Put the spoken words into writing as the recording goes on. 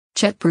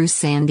Chet Bruce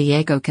San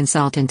Diego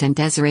consultant and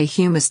Desiree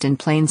Humeston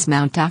Plains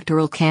Mount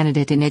Doctoral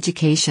candidate in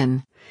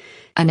education.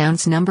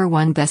 Announce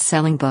 #1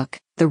 best-selling book,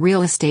 The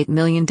Real Estate $1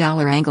 Million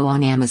Angle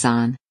on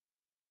Amazon.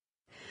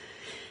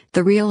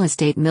 The Real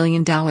Estate $1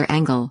 Million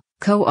Angle,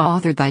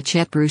 co-authored by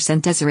Chet Bruce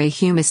and Desiree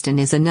Humeston,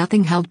 is a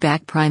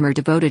nothing-held-back primer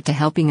devoted to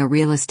helping a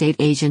real estate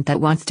agent that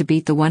wants to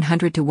beat the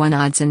 100-to-1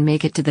 odds and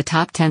make it to the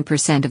top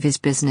 10% of his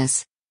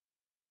business.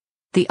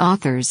 The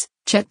authors,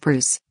 Chet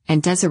Bruce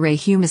and Desiree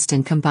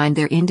Humeston, combined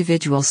their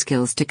individual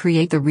skills to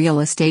create The Real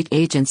Estate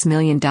Agent's $1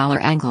 Million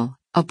Angle,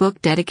 a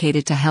book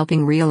dedicated to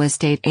helping real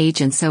estate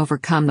agents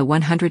overcome the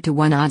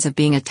 100-to-1 odds of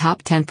being a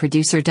top 10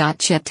 producer.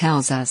 Chet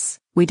tells us,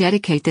 "We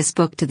dedicate this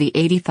book to the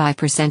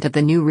 85% of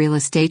the new real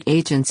estate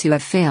agents who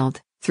have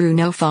failed, through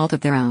no fault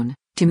of their own,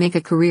 to make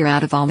a career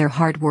out of all their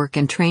hard work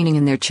and training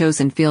in their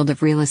chosen field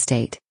of real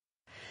estate.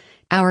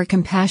 Our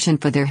compassion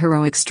for their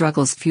heroic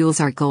struggles fuels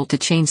our goal to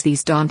change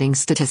these daunting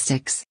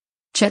statistics."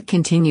 Chet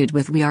continued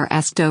with, "We are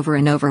asked over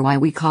and over why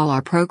we call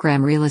our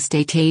program Real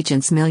Estate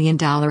Agents $1 Million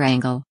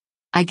Angle.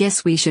 I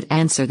guess we should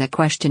answer that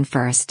question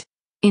first.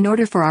 In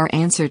order for our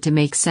answer to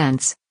make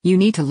sense, you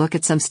need to look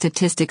at some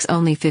statistics.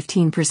 Only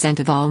 15%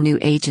 of all new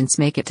agents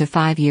make it to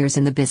 5 years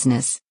in the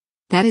business.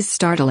 That is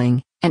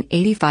startling, an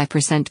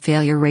 85%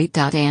 failure rate.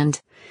 And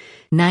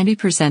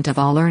 90% of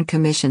all earned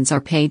commissions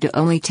are paid to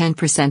only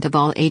 10% of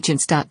all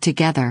agents.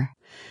 Together,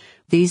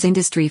 these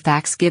industry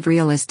facts give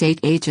real estate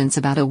agents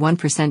about a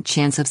 1%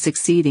 chance of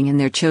succeeding in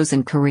their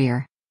chosen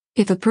career.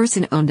 If a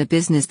person owned a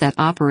business that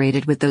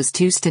operated with those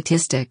two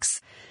statistics,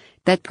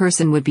 that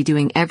person would be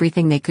doing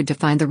everything they could to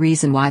find the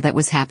reason why that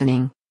was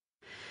happening."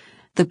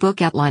 The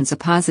book outlines a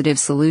positive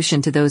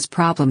solution to those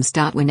problems.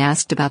 When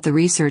asked about the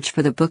research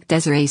for the book,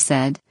 Desiree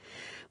said,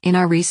 "In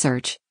our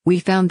research, we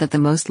found that the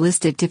most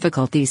listed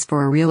difficulties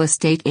for a real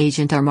estate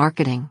agent are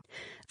marketing,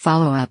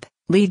 follow-up,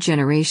 lead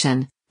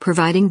generation,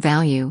 providing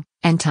value,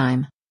 and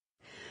time.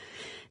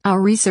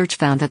 Our research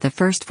found that the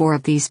first 4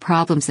 of these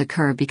problems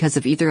occur because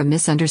of either a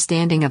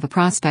misunderstanding of a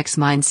prospect's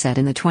mindset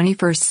in the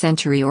 21st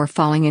century or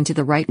falling into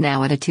the right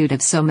now attitude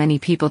of so many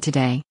people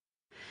today."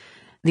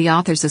 The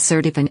authors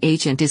assert if an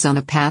agent is on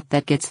a path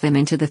that gets them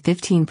into the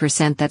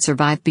 15% that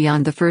survive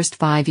beyond the first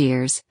 5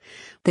 years,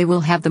 they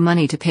will have the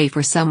money to pay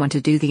for someone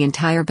to do the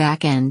entire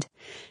back end,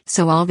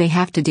 so all they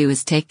have to do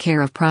is take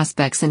care of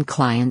prospects and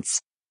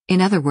clients. In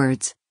other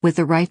words, with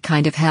the right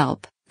kind of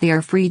help, they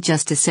are free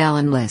just to sell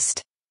and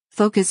list.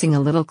 Focusing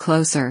a little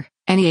closer,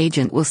 any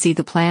agent will see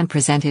the plan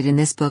presented in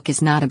this book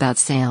is not about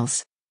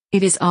sales.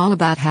 It is all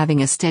about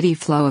having a steady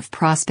flow of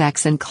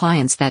prospects and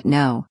clients that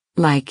know,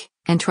 like,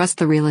 and trust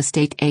the real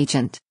estate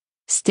agent.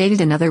 Stated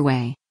another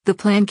way, the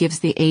plan gives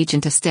the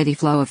agent a steady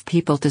flow of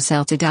people to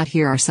sell to.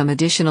 Here are some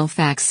additional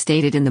facts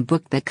stated in the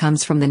book that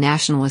comes from the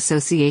National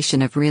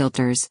Association of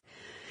Realtors.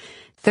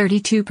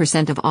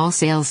 32% of all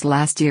sales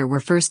last year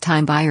were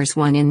first-time buyers.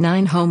 1 in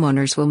 9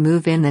 homeowners will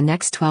move in the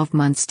next 12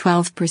 months.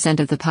 12%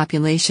 of the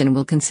population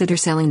will consider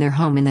selling their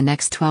home in the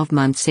next 12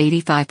 months.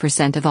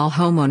 85% of all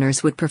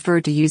homeowners would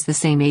prefer to use the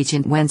same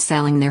agent when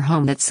selling their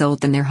home that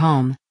sold them their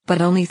home,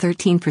 but only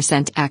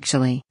 13%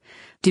 actually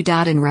do.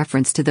 In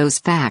reference to those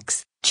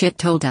facts, Chet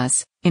told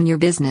us, "In your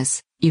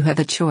business, you have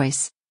a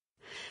choice.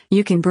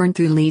 You can burn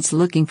through leads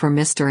looking for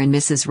Mr. and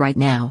Mrs. right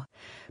now,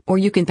 or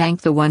you can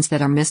bank the ones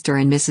that are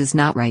Mr. and Mrs.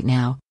 not right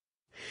now."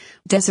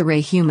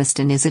 Desiree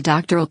Humeston is a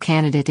doctoral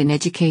candidate in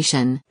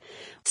education,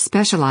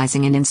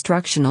 specializing in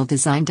instructional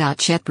design.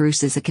 Chet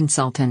Bruce is a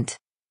consultant.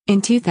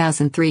 In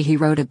 2003 he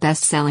wrote a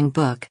best-selling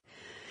book,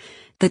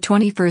 The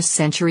 21st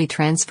Century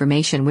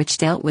Transformation, which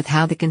dealt with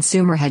how the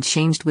consumer had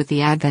changed with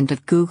the advent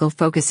of Google,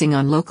 focusing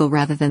on local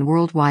rather than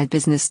worldwide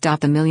business. The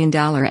 $1 Million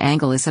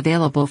Angle is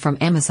available from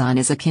Amazon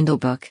as a Kindle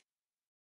book.